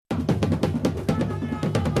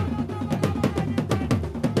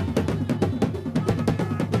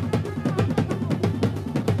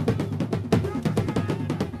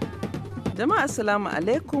Jama'a assalamu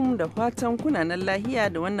alaikum da fatan kunanan lahiya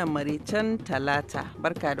da wannan maraicen talata.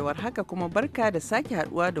 Barka da warhaka kuma barka da sake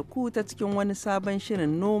haduwa da ku ta cikin wani sabon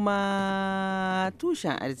shirin noma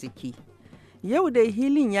tushen arziki. Yau dai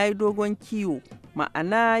hilin ya yi dogon kiwo,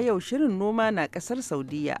 ma'ana yau shirin noma na kasar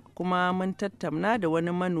Saudiya kuma mun tattauna da wani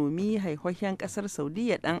manomi haihuwar kasar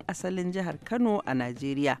Saudiya ɗan asalin jihar Kano a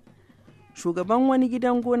Najeriya. Shugaban wani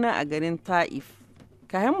gidan gona a garin Ta'if.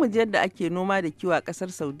 Kayan mu yadda ake noma da kiwo a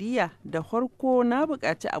ƙasar Saudiya, da farko na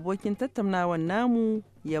buƙaci abokin tattaunawar namu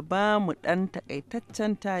ya ba mu ɗan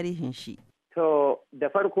takaitaccen tarihin shi. To, da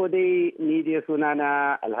farko dai ni dai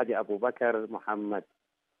sunana Alhaji Abubakar Muhammad,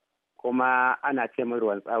 kuma ana ce min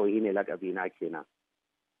ruwan tsawoyi ne lakabina kenan.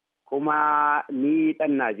 Kuma ni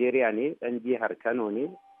ɗan Najeriya ne, ɗan jihar Kano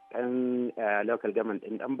ne, ɗan local government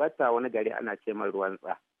ɗin ɗan Batta, wani gari ana ce min ruwan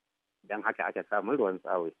tsa, don haka aka samu ruwan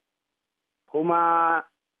tsawoyi. Kuma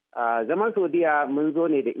zaman Saudiya mun zo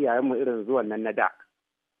ne da iyayenmu irin zuwan nan na da,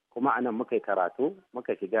 kuma anan muka yi karatu,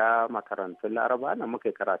 muka shiga makarantun Laraba, nan muka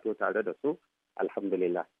yi karatu tare da su,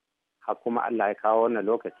 alhamdulillah. Har kuma Allah ya kawo wannan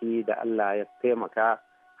lokaci da Allah ya taimaka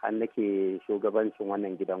har nake shugabancin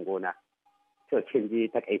wannan gidan gona. To kin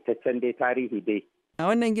ji takaitaccen dai tarihi dai.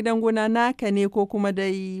 A wannan gidan gona naka ne ko kuma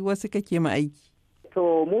dai wasu kake ma aiki?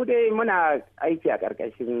 To mu dai muna aiki a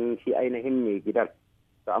ƙarƙashin shi ainihin mai gidan.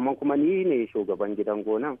 Amma kuma ni ne shugaban gidan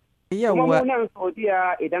gonan. Kuma munan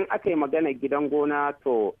Saudiya idan aka yi magana gidan gona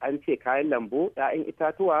to an ce kayan lambu, 'ya'yan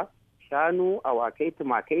itatuwa, shanu, awakai,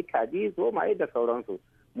 tumakai, kaji, zomaye da sauransu.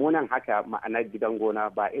 Munan haka ma'anar gidan gona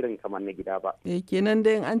ba irin kamar na gida ba. Kenan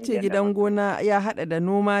dai an ce gidan gona ya haɗa da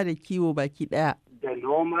noma da kiwo baki ɗaya. Da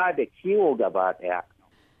noma da kiwo gaba ɗaya.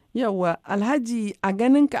 Yawwa, Alhaji, a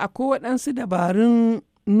ganinka akwai waɗansu dabarun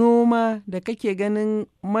noma da kake ganin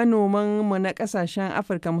manoman mu na kasashen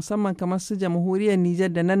Afirka musamman kamar su jamhuriyar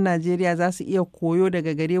Nijar da nan Najeriya za su iya koyo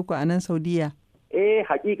daga gare ku a nan Saudiya?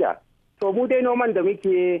 Hakika. To mu dai noman da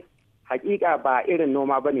muke hakika ba irin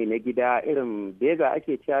noma bane na gida, irin beza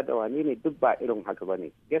ake ciya da wani ne, duk ba irin haka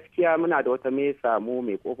bane. Gaskiya muna da wata mesa mu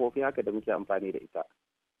mai kofofi haka da muke amfani da ita.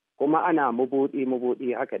 Kuma ana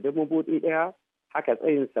mubuɗi haka, duk mubuɗi ɗaya haka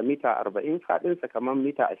tsayinsa mita 40, faɗinsa kamar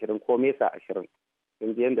mita 20 ko mesa 20.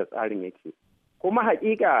 in ji yadda tsarin yake. Kuma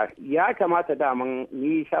hakika ya kamata daman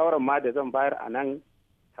ni shawarar ma da zan bayar a nan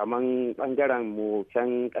kaman bangaren mu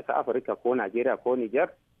can ƙasa Afirka ko Najeriya ko Nijar,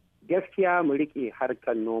 gaskiya mu riƙe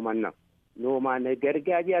harkar noman nan, noma na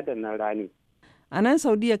gargajiya da na rani. A nan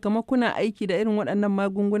Saudiya kamar kuna aiki da irin waɗannan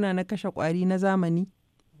magunguna na kashe ƙwari na zamani?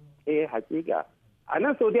 Hakika. A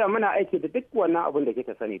nan Saudiya muna aiki da duk wannan abin da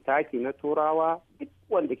kika sani, taki na turawa, duk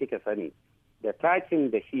wanda kika sani. Da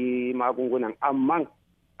takin da shi magungunan, amma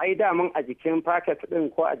ai daman a jikin paket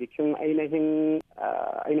ɗin ko a jikin ainihin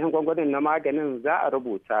gwangwanin na maganin za a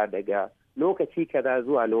rubuta daga lokaci kaza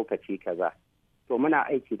zuwa lokaci kaza. To muna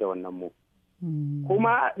aiki da wannan mu.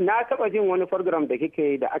 Kuma na taɓa jin wani program da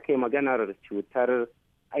kike da aka yi maganar cutar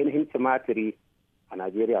ainihin tumatiri a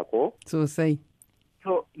Najeriya ko? Sosai.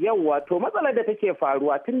 To yawwa, to matsalar da take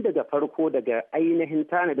faruwa tun daga farko daga ainihin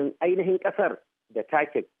tanadin ainihin ƙasar da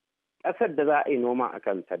takin. Ƙasar da za a yi noma a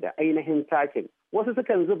kanta da ainihin takin, wasu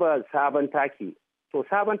sukan zuba sabon taki, to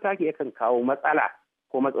sabon taki yakan kawo matsala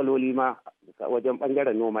ko matsaloli ma wajen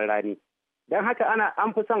ɓangaren noman rani. Don haka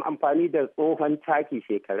an fi son amfani da tsohon taki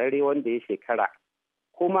shekararre wanda ya shekara.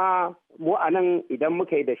 Kuma mu a nan idan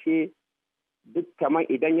muka yi da shi duk kaman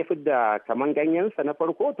idan ya fidda kaman ganyensa na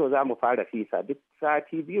farko to za mu fara fisa duk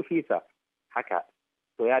sati 2 fisa haka,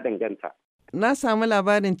 to ya danganta. Na samu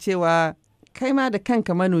labarin cewa kai ma da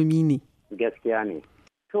kanka manomi ne. Gaskiya ne.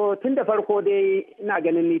 To tun da farko dai ina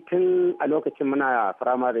ganin ni tun a lokacin muna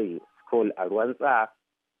primary school a ruwan tsa.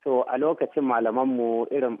 To a lokacin malamanmu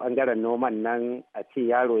irin bangaren noman nan a ce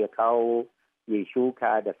yaro ya kawo ya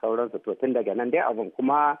shuka da sauransu, to tun daga nan dai abin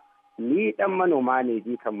kuma ni dan manoma ne,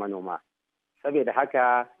 jikan manoma. Saboda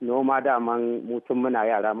haka noma daman mutum muna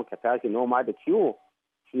yara muka tashi, noma da kiwo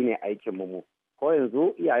shine aikin mu. Ko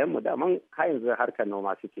yanzu iyayenmu daman har yanzu harkar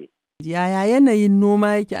noma suke. Yaya yanayin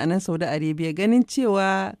noma yake a nan Saudi Arabia, ganin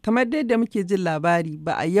cewa kamar da muke jin labari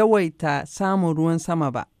ba a yawaita samun ruwan sama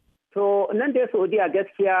ba? To nan dai Saudiya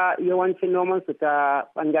gaskiya yawancin nomansu ta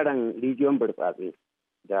bangaren rijiyoyin burtsatse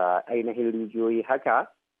da ainihin rijiyoyi haka,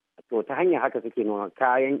 to ta hanyar haka suke noma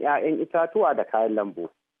kayan 'ya'yan itatuwa da kayan lambu.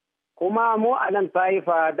 Kuma mu a nan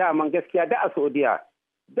Taifa daman gaskiya da a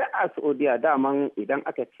Saudiya daman idan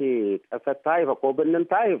aka ce ƙasar Taifa ko birnin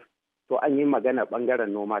Taif, to an yi magana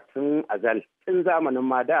bangaren noma tun azal, tun zamanin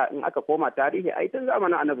ma da in aka koma tarihi ai tun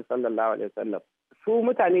zamanin Annabi sallallahu alaihi wasallam. Su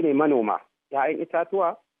mutane ne manoma, 'ya'yan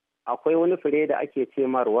itatuwa, akwai wani fure da ake ce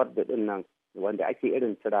mar wardi din nan wanda ake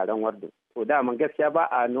irin turaren wardi. to daman gaskiya ba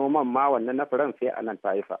a noman ma wannan na furen sai a nan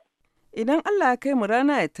Taifa. Idan Allah ya kai mu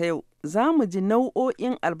rana ta yau, za mu ji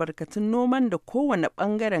nau'o'in albarkatun noman da kowane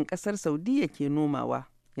ɓangaren ƙasar Saudiya ke nomawa.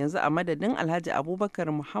 Yanzu a madadin Alhaji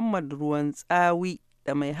Abubakar Muhammad Ruwan Tsawi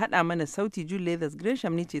da mai haɗa mana sauti Julius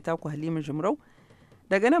Gresham ne ce taku Halima Jumrau.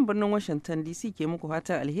 Daga nan birnin Washington DC ke muku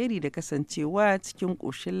fatan alheri da kasancewa cikin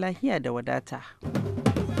ƙoshin lahiya da wadata.